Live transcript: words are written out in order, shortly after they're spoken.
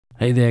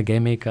Hey there,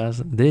 game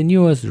makers. The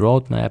newest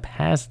roadmap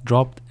has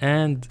dropped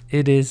and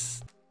it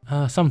is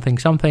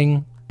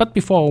something. But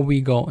before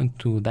we go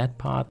into that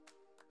part,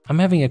 I'm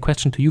having a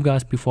question to you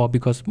guys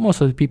because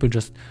most of the people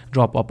just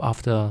drop up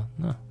after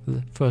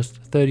the first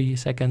 30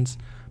 seconds,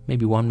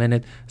 maybe 1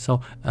 minute. So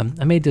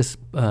I made this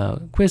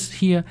quiz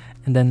here,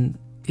 and then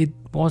it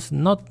was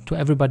not to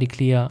everybody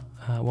clear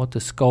what the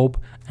scope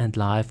and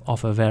life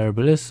of a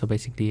variable is. So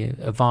basically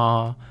a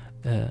var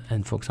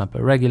and, for example,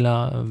 a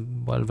regular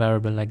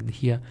variable like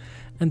here.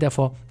 And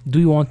therefore, do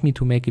you want me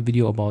to make a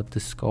video about the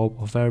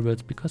scope of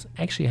variables? Because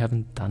actually I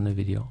haven't done a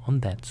video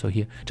on that. So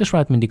here, just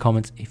write me in the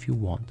comments if you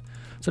want.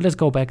 So let's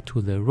go back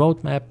to the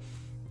roadmap.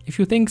 A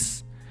few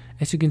things,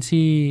 as you can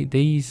see,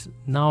 these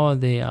now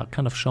they are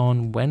kind of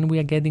shown when we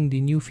are getting the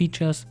new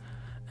features.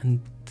 And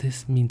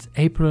this means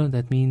April,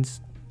 that means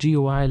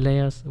GUI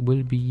layers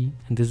will be,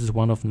 and this is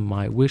one of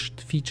my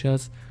wished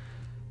features,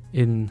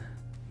 in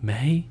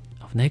May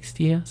of next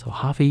year. So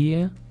half a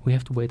year, we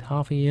have to wait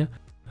half a year.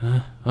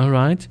 All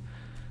right.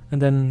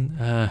 And then,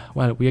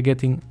 well, we are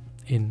getting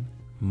in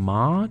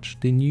March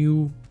the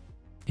new,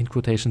 in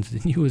quotations,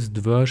 the newest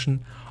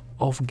version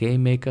of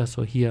Gamemaker.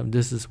 So here,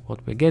 this is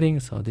what we're getting.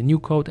 So the new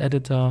code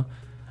editor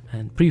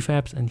and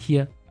prefabs, and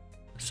here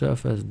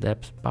surface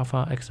depth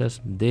buffer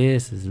access.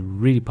 This is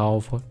really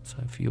powerful. So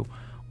if you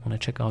want to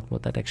check out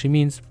what that actually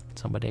means,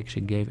 somebody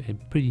actually gave a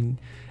pretty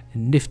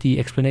nifty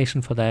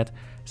explanation for that.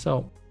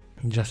 So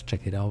just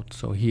check it out.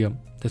 So here,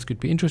 this could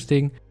be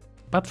interesting.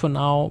 But for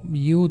now,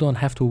 you don't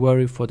have to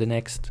worry for the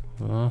next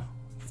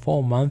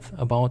 4 months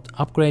about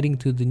upgrading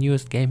to the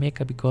newest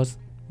Gamemaker, because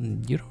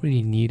you don't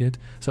really need it.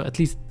 So at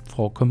least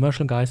for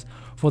commercial guys,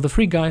 for the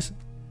free guys,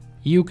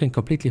 you can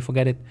completely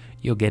forget it.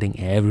 You're getting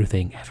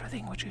everything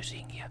what you're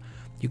seeing here.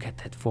 You get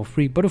that for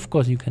free, but of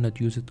course you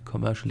cannot use it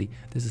commercially.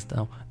 This is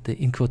now the,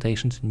 in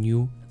quotations,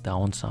 new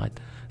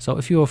downside. So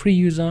if you're a free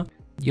user,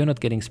 you're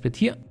not getting split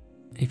here.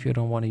 If you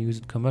don't want to use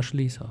it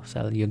commercially, so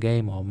sell your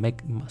game or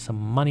make some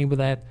money with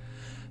that.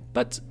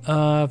 But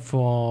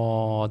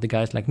for the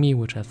guys like me,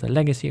 which has the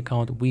legacy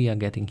account, we are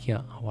getting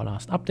here our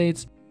last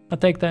updates. I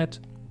take that.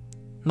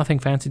 Nothing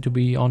fancy, to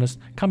be honest.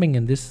 Coming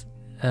in this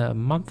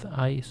month,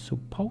 I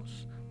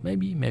suppose.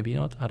 Maybe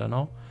not. I don't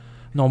know.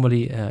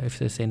 Normally, if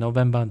they say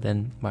November,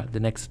 then, well, the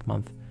next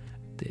month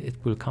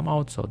it will come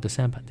out. So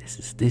December, this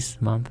is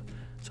this month.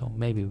 So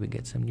maybe we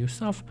get some new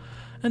stuff.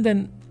 And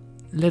then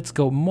let's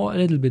go a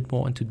little bit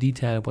more into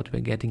detail what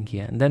we're getting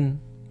here. And then,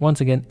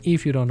 once again,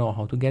 if you don't know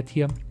how to get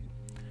here,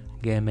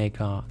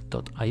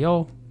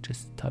 Gamemaker.io,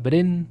 just type it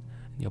in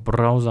your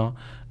browser,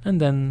 and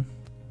then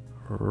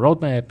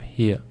roadmap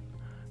here,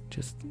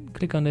 just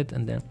click on it,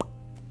 and then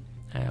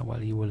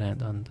well, you will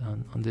land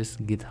on this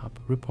GitHub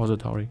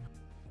repository.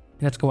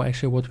 Let's go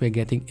actually what we're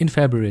getting in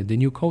February, the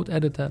new code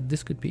editor.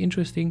 This could be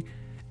interesting.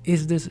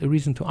 Is this a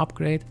reason to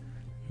upgrade?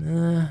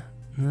 To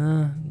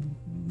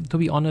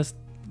be honest,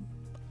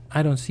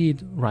 I don't see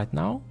it right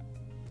now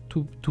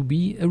to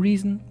be a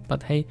reason,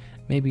 but hey,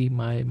 maybe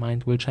my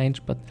mind will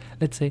change. But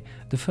let's say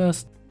the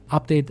first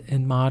update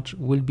in March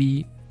will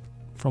be,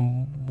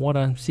 from what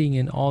I'm seeing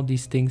in all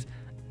these things,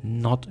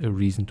 not a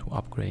reason to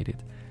upgrade it.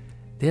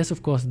 There's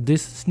of course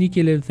this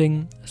sneaky little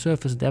thing,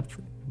 surface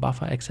depth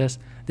buffer access.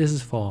 This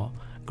is for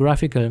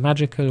graphical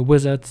magical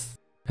wizards,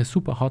 a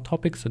super hot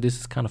topic. So this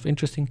is kind of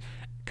interesting,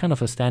 kind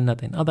of a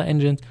standard in other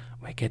engines.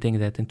 We're getting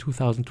that in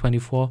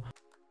 2024.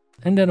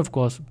 And then of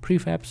course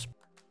prefabs,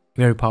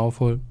 very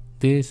powerful.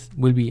 This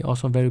will be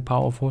also very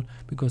powerful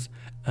because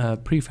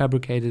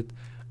prefabricated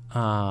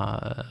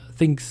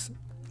things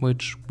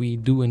which we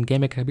do in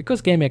Gamemaker,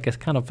 because Gamemaker is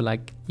kind of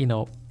like, you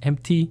know,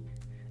 empty,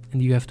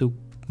 and you have to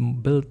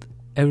build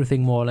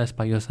everything more or less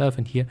by yourself.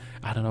 And here,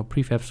 I don't know,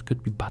 prefabs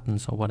could be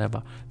buttons or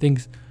whatever,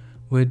 things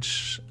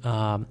which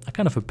are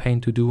kind of a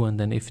pain to do. And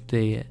then if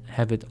they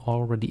have it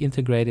already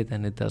integrated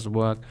and it does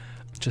work,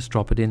 just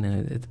drop it in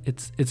and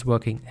it's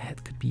working.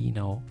 It could be, you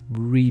know,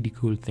 really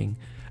cool thing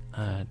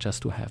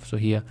just to have. So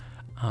here,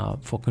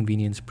 for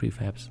convenience,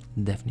 prefabs,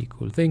 definitely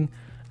cool thing.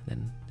 And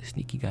then the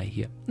sneaky guy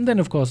here. And then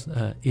of course,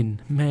 in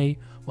May,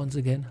 once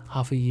again,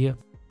 half a year,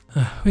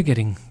 we're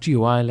getting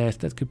GUI layers.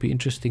 That could be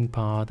interesting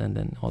part. And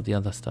then all the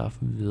other stuff,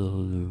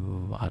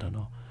 I don't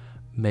know,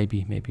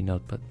 maybe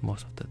not, but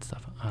most of that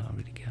stuff, I don't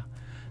really care.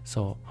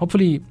 So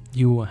hopefully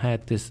you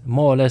had this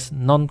more or less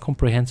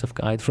non-comprehensive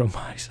guide from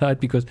my side,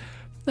 because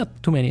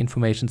not too many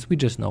informations. We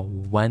just know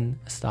when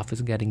stuff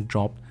is getting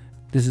dropped.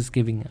 This is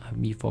giving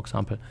me, for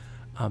example,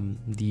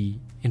 the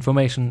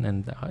information,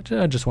 and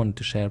I just wanted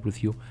to share it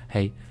with you.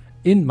 Hey,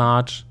 in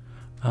March,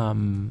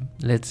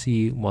 let's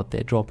see what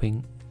they're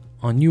dropping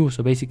on new.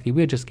 So basically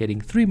we're just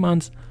getting 3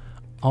 months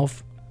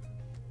of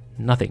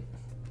nothing.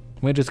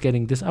 We're just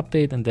getting this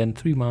update, and then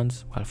 3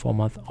 months, well, 4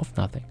 months of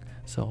nothing.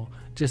 So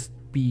just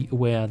be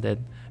aware that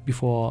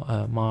before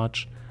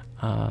March,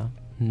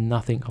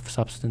 nothing of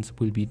substance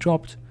will be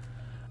dropped.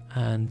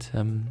 And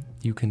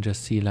you can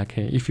just see, like,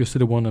 hey, if you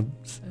still want to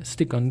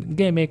stick on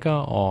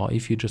Gamemaker, or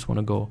if you just want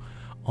to go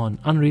on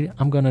Unreal.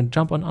 I'm gonna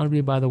jump on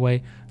Unreal, by the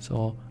way.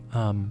 So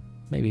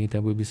maybe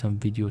there will be some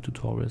video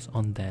tutorials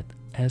on that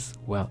as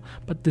well.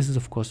 But this is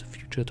of course a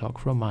future talk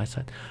from my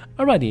side.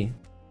 Alrighty,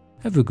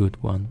 have a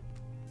good one.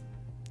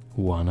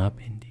 One up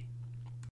indeed.